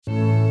My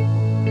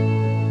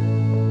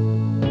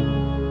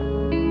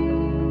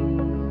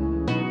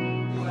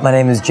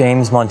name is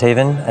James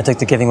Montavon. I took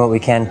the Giving What We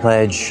Can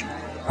pledge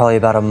probably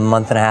about a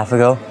month and a half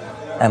ago,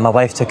 and my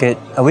wife took it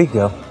a week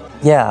ago.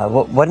 Yeah,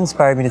 what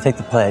inspired me to take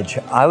the pledge?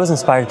 I was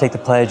inspired to take the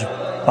pledge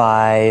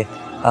by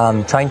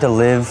trying to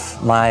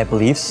live my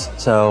beliefs.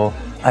 So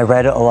I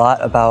read a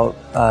lot about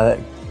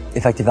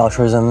effective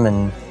altruism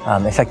and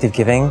effective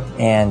giving,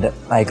 and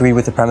I agree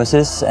with the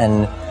premises,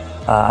 and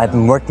I've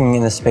been working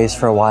in this space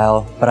for a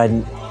while, but I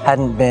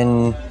hadn't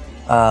been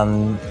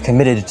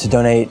committed to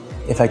donate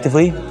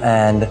effectively,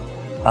 and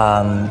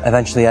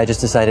eventually I just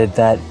decided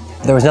that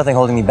there was nothing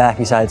holding me back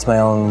besides my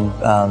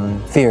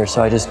own fear,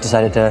 so I just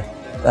decided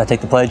to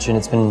take the pledge, and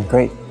it's been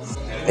great.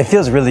 It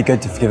feels really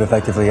good to give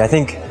effectively. I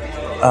think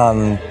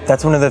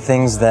that's one of the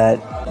things that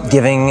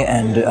giving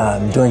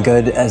and doing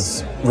good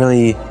has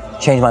really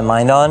changed my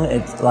mind on.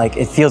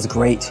 It feels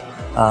great.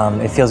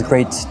 It feels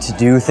great to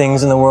do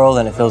things in the world,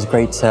 and it feels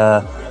great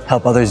to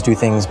help others do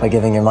things by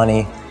giving your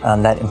money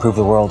that improve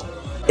the world.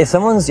 If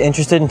someone's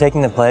interested in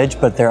taking the pledge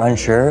but they're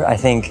unsure, I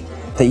think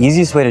the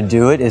easiest way to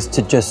do it is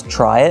to just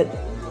try it.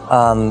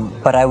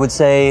 But I would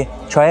say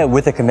try it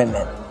with a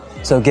commitment.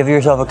 So give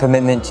yourself a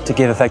commitment to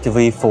give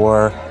effectively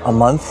for a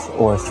month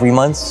or 3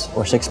 months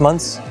or 6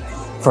 months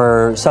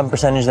for some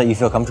percentage that you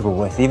feel comfortable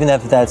with. Even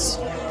if that's,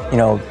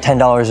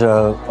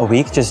 $10 a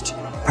week, just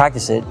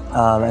practice it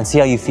and see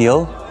how you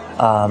feel,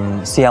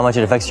 see how much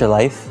it affects your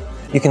life.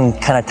 You can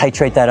kind of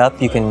titrate that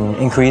up. You can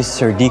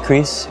increase or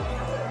decrease,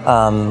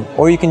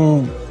 or you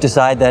can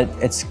decide that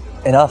it's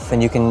enough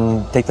and you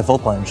can take the full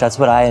plunge. That's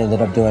what I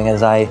ended up doing,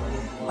 as I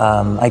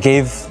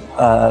gave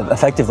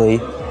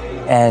effectively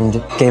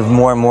and gave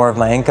more and more of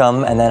my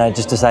income, and then I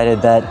just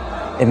decided that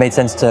it made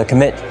sense to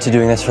commit to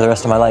doing this for the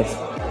rest of my life.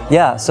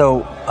 Yeah,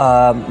 so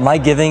my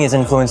giving is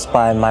influenced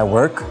by my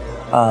work,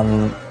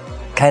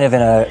 kind of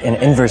in an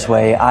inverse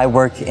way. I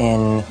work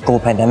in global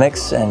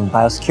pandemics and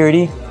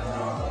biosecurity,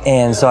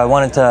 and so I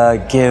wanted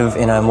to give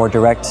in a more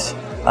direct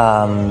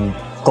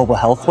global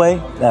health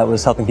way that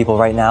was helping people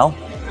right now.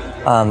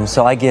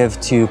 So I give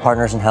to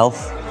Partners in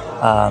Health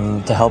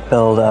to help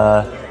build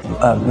a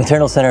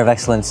maternal center of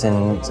excellence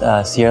in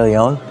Sierra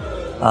Leone,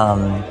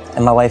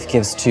 and my wife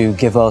gives to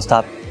GiveWell's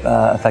top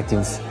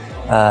effective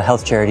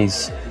health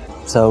charities.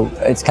 So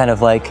it's kind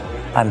of like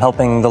I'm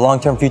helping the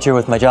long-term future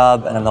with my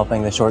job, and I'm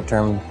helping the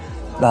short-term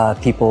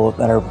people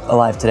that are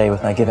alive today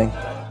with my giving.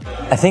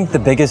 I think the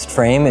biggest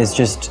frame is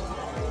just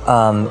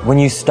when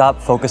you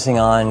stop focusing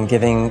on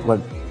giving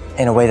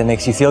in a way that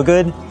makes you feel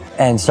good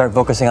and start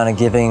focusing on a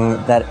giving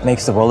that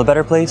makes the world a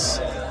better place.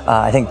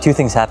 I think two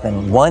things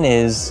happen. One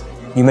is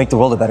you make the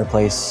world a better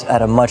place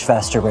at a much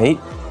faster rate.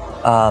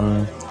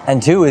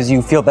 And two is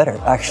you feel better,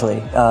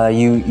 actually.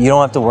 You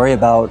don't have to worry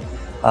about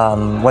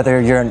whether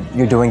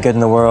you're doing good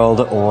in the world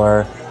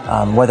or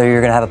whether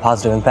you're gonna have a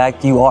positive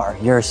impact.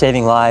 You're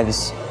saving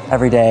lives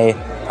every day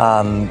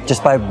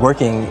just by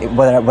working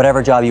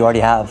whatever job you already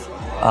have.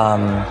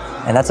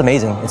 And that's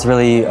amazing. It's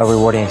really a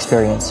rewarding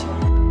experience.